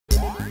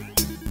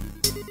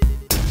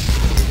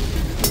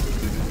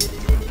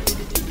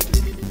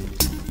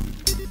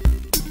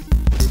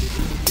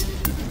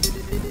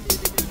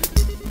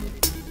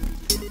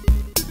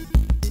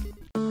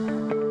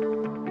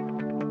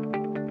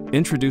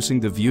Introducing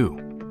the View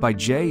by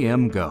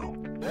JM Go,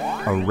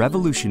 a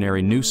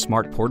revolutionary new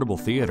smart portable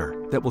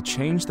theater that will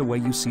change the way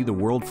you see the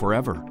world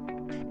forever.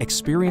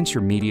 Experience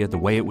your media the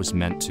way it was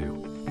meant to,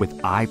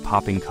 with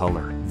eye-popping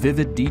color,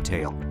 vivid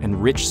detail,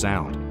 and rich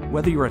sound,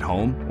 whether you're at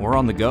home or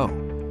on the go.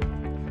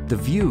 The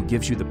View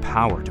gives you the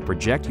power to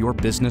project your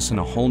business in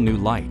a whole new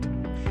light.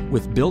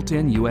 With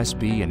built-in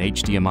USB and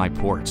HDMI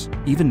ports,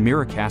 even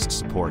Miracast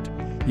support,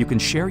 you can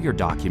share your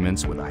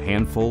documents with a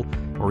handful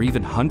or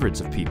even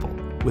hundreds of people,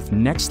 with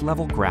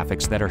next-level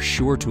graphics that are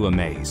sure to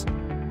amaze.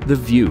 The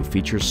View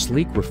features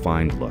sleek,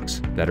 refined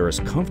looks that are as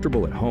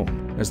comfortable at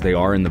home as they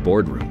are in the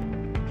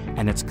boardroom.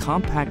 And its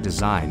compact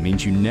design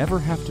means you never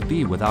have to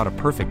be without a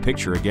perfect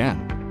picture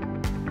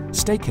again.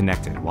 Stay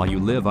connected while you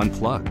live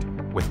unplugged.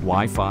 With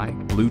Wi-Fi,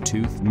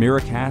 Bluetooth,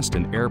 Miracast,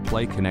 and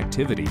AirPlay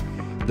connectivity,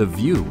 the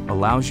View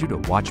allows you to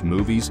watch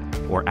movies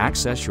or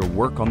access your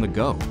work on the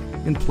go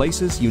in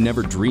places you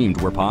never dreamed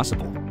were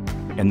possible.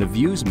 And the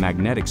View's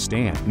magnetic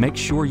stand makes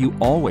sure you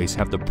always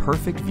have the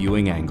perfect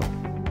viewing angle.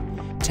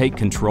 Take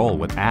control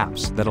with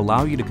apps that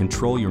allow you to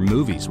control your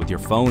movies with your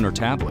phone or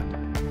tablet.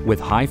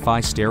 With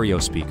hi-fi stereo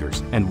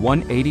speakers and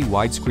 180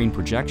 widescreen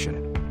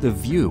projection, the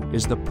View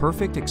is the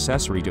perfect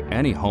accessory to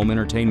any home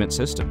entertainment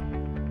system.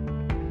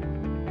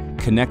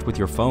 Connect with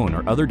your phone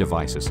or other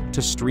devices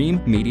to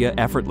stream media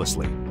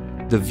effortlessly.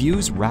 The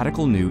View's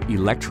radical new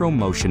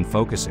electro-motion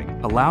focusing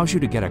allows you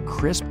to get a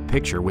crisp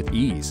picture with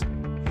ease.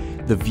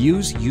 The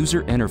View's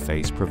user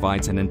interface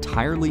provides an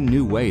entirely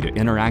new way to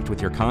interact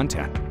with your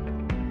content.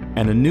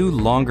 And a new,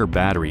 longer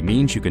battery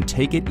means you can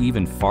take it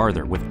even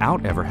farther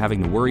without ever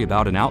having to worry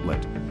about an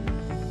outlet.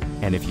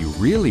 And if you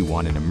really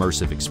want an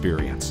immersive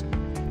experience,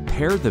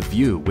 pair the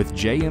View with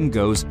JM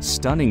Go's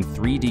stunning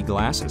 3D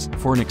glasses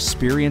for an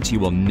experience you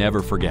will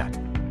never forget.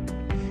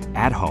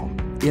 At home,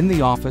 in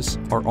the office,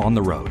 or on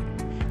the road,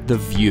 the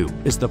View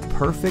is the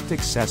perfect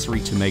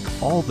accessory to make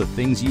all the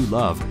things you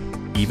love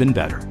even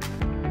better.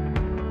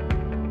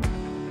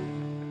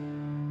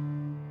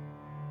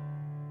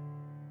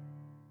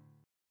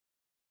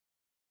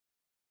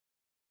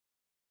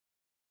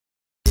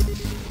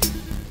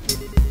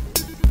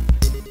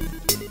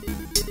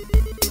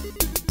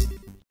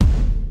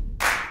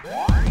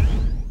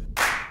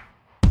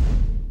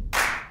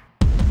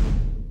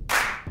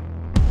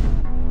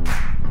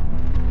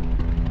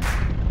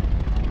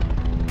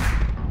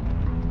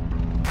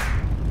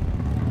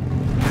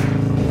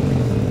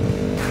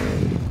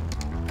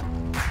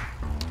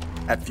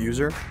 At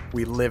Fuser,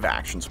 we live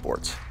action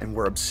sports, and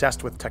we're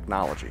obsessed with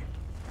technology.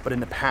 But in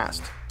the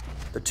past,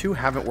 the two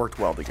haven't worked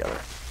well together.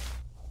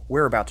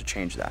 We're about to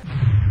change that.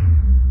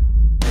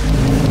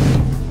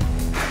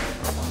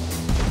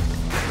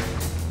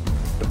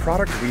 The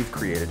product we've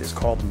created is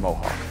called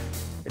Mohawk.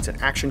 It's an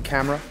action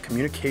camera,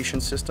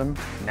 communication system,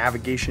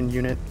 navigation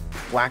unit,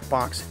 black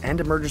box, and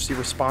emergency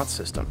response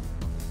system,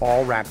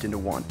 all wrapped into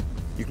one.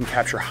 You can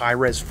capture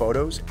high-res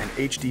photos and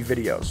HD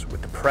videos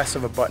with the press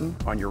of a button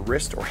on your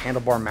wrist or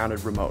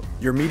handlebar-mounted remote.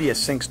 Your media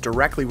syncs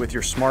directly with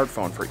your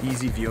smartphone for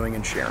easy viewing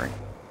and sharing.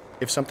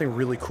 If something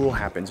really cool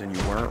happens and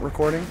you weren't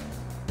recording,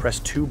 press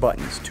 2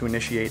 buttons to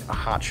initiate a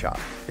hot shot.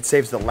 It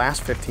saves the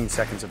last 15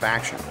 seconds of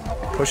action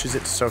and pushes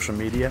it to social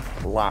media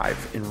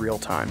live in real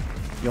time.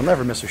 You'll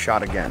never miss a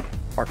shot again.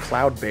 Our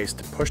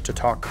cloud-based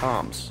push-to-talk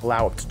comms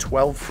allow up to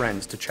 12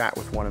 friends to chat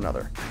with one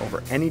another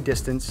over any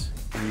distance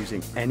and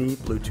using any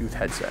Bluetooth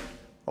headset.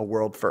 A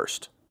world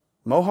first.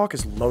 Mohawk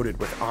is loaded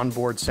with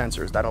onboard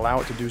sensors that allow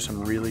it to do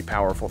some really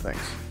powerful things.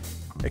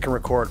 It can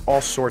record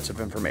all sorts of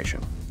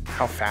information: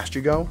 how fast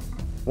you go,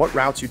 what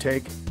routes you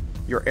take,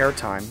 your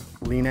airtime,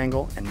 lean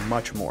angle, and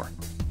much more.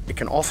 It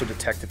can also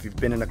detect if you've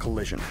been in a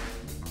collision.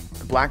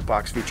 The black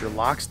box feature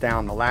locks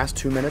down the last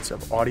 2 minutes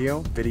of audio,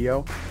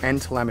 video,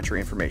 and telemetry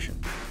information,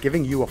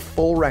 giving you a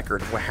full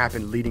record of what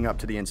happened leading up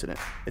to the incident.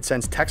 It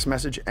sends text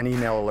message and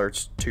email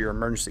alerts to your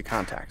emergency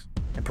contacts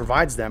and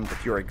provides them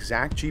with your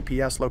exact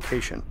GPS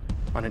location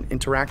on an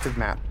interactive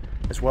map,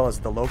 as well as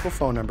the local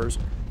phone numbers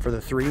for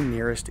the 3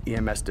 nearest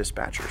EMS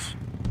dispatchers.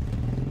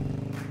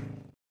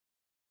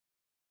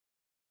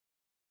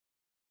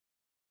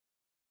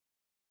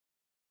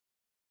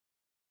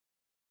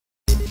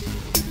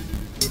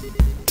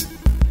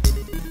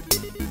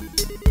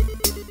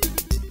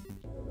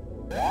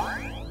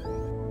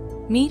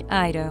 Meet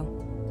Ido.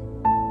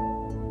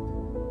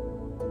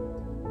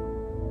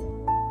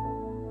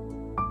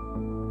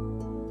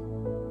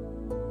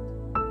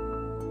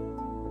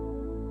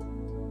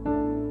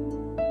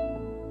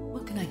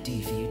 What can I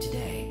do for you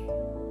today?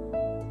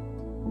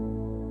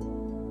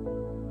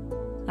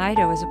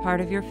 Ido is a part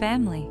of your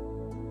family.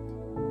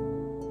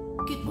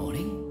 Good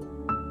morning.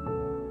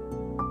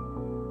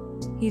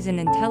 He's an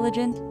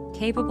intelligent,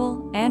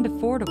 capable, and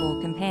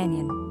affordable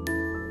companion.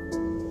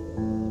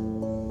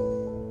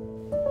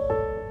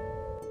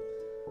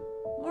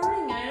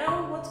 Morning,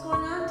 Ido. What's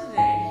going on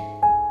today?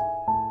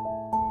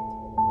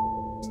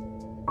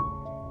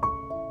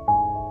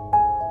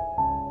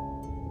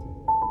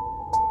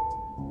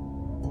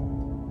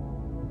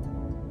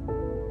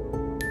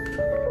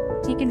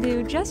 He can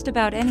do just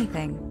about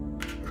anything.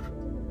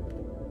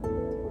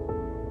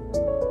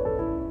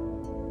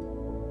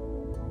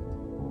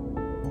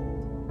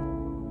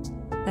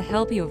 The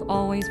help you have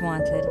always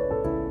wanted.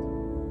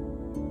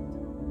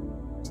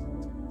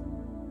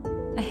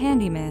 A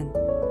handyman.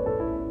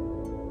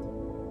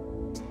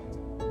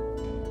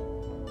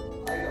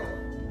 I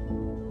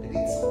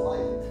need some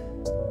light.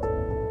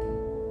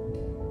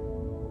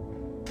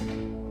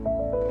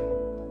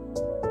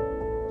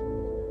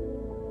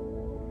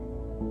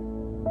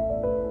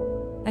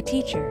 A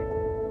teacher.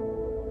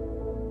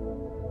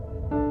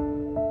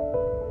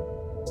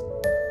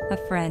 A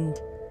friend.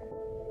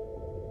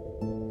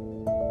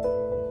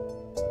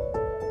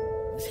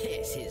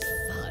 This is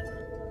fun.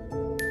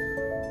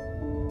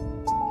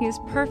 He is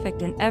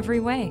perfect in every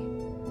way.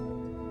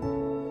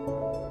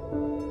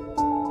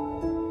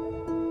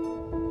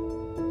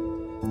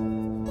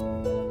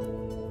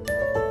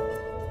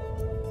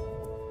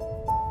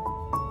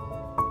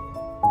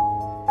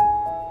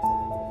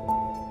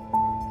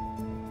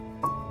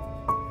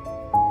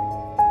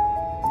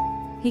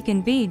 He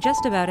can be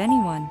just about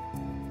anyone.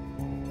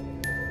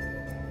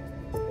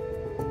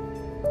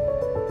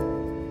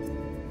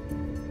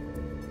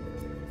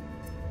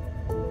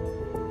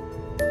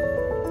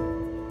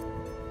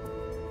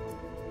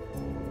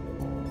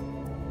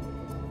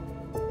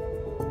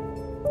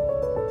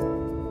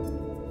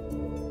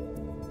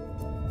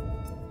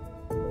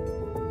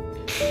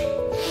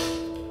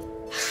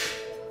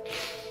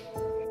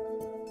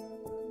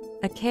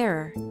 A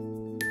carer.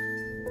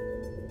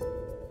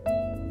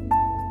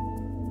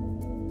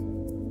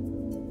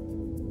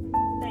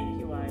 Thank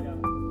you, Ida.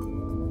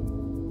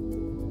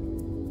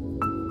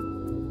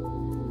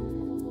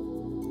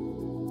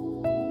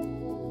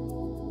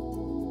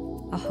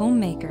 A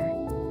homemaker.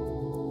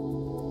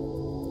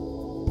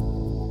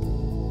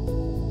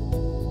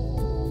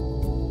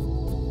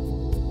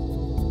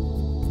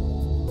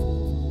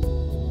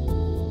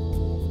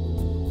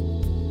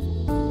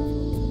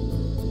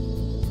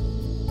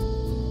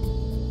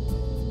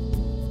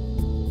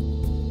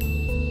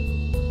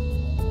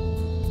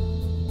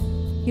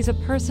 He's a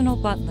personal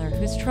butler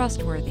who's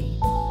trustworthy.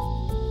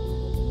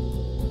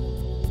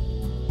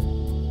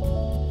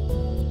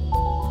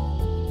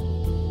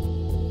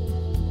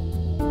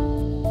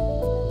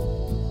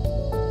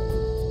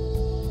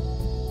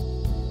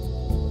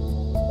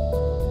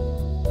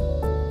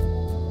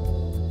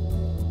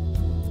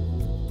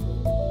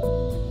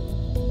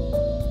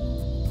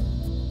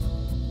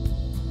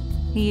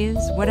 He is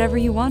whatever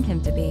you want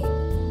him to be.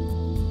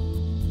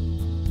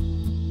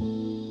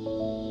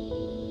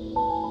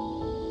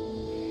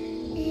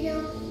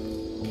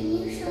 Can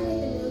you show me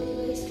the Milky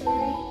Way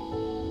story?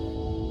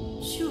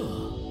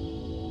 Sure.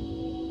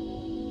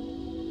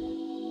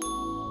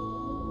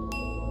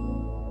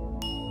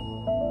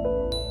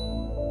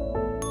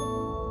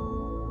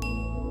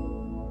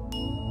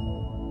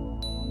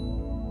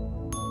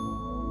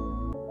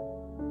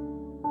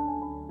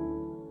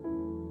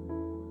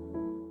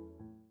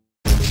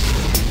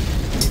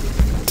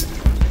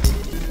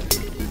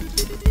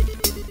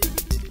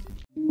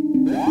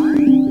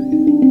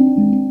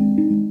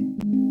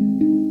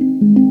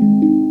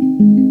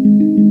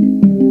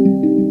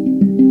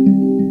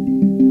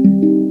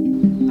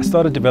 I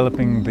started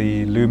developing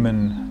the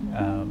Lumen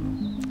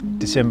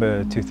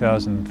December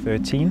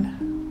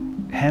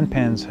 2013.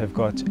 Handpans have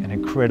got an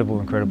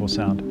incredible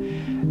sound,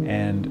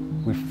 and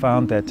we've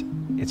found that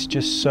it's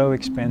just so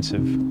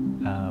expensive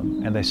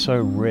and they're so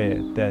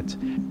rare that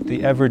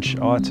the average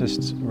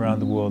artist around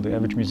the world, the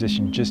average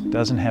musician, just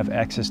doesn't have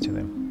access to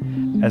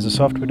them. As a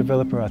software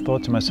developer, I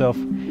thought to myself,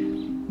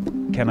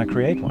 can I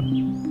create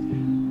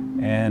one?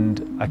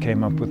 And I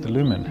came up with the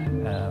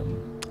Lumen.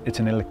 It's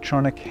an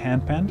electronic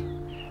handpan,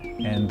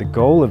 and the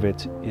goal of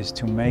it is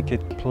to make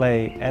it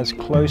play as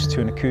close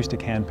to an acoustic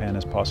handpan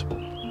as possible.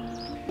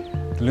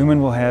 The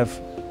Lumen will have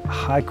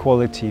high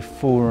quality,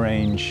 full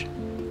range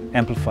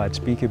amplified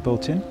speaker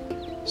built in,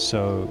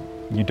 so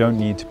you don't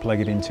need to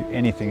plug it into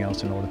anything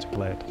else in order to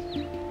play it.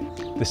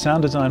 The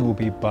sound design will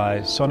be by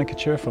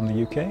Sonica from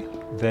the UK.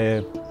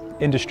 They're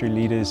industry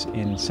leaders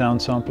in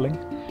sound sampling.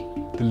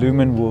 The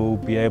Lumen will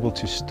be able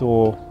to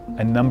store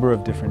a number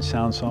of different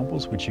sound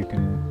samples which you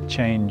can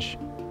change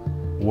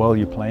while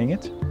you're playing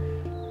it.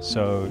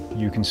 So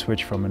you can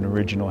switch from an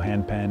original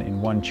handpan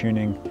in one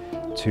tuning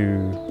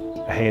to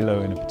a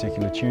halo in a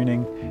particular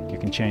tuning. You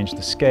can change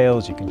the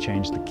scales, you can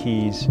change the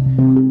keys.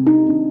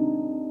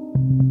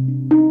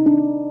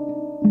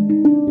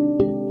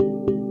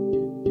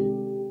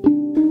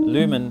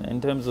 Lumen, in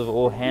terms of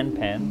all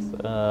handpans,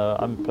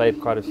 I've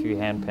played quite a few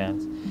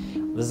handpans.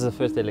 This is the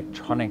first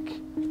electronic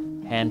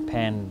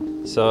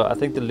handpan. So I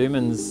think the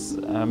Lumens,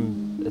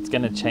 it's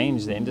going to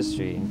change the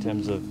industry in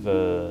terms of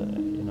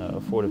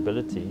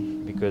affordability,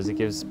 because it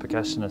gives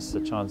percussionists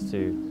a chance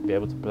to be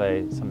able to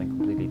play something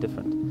completely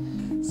different.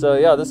 So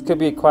yeah, this could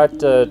be quite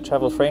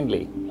travel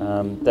friendly.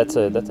 That's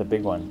a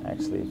big one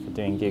actually for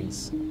doing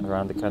gigs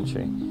around the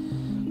country.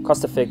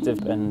 Cost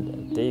effective,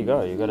 and there you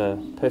go. You got a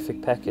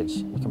perfect package.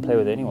 You can play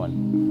with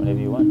anyone whenever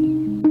you want.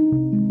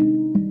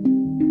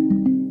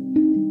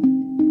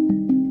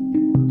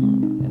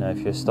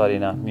 If you're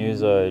starting out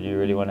muso and you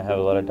really want to have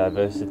a lot of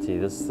diversity,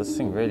 this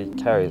thing really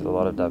carries a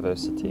lot of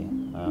diversity.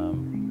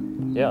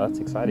 Yeah, that's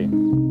exciting.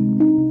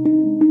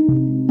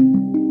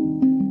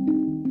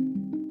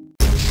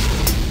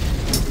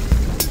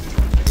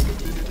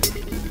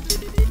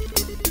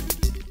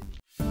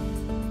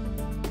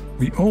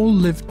 We all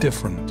live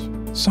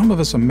different. Some of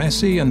us are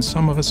messy and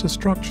some of us are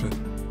structured.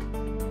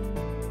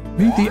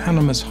 Meet the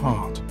Animus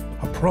Heart,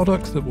 a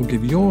product that will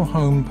give your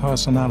home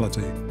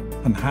personality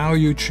and how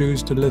you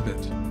choose to live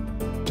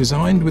it.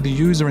 Designed with the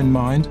user in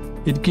mind,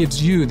 it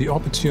gives you the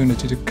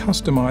opportunity to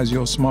customize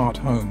your smart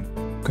home,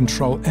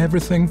 control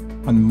everything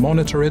and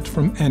monitor it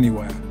from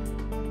anywhere.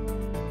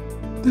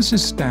 This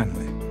is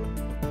Stanley.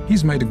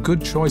 He's made a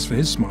good choice for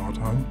his smart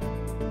home.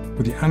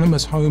 With the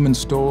Animus Home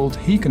installed,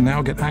 he can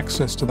now get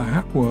access to the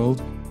app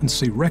world and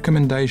see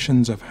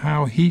recommendations of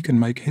how he can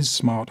make his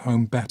smart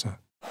home better.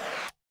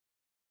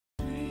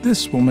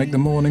 This will make the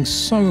morning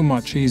so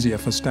much easier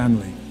for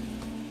Stanley.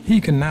 He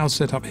can now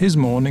set up his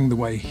morning the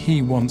way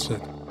he wants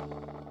it.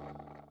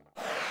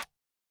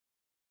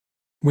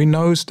 We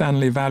know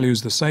Stanley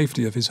values the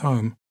safety of his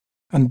home,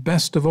 and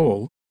best of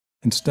all,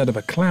 instead of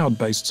a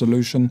cloud-based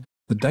solution,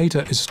 the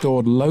data is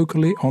stored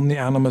locally on the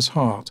Animus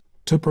Heart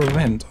to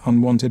prevent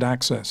unwanted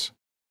access.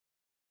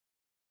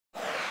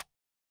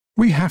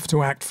 We have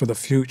to act for the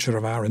future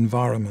of our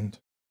environment,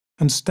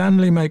 and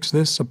Stanley makes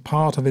this a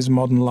part of his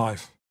modern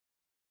life.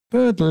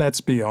 But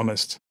let's be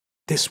honest,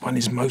 this one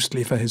is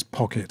mostly for his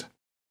pocket.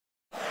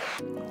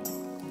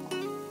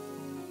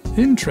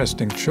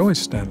 Interesting choice,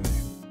 Stanley.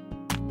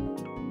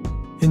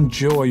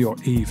 Enjoy your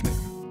evening.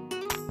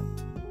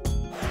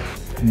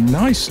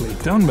 Nicely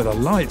done with the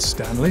lights,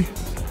 Stanley.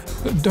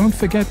 But don't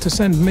forget to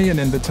send me an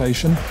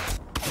invitation.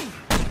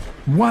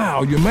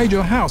 Wow, you made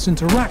your house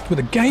interact with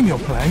a game you're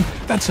playing.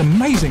 That's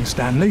amazing,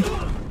 Stanley.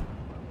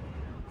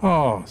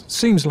 Oh,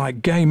 seems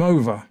like game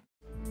over.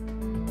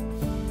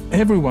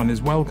 Everyone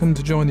is welcome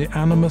to join the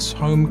Animus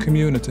Home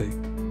community.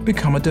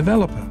 Become a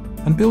developer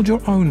and build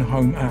your own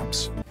home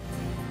apps.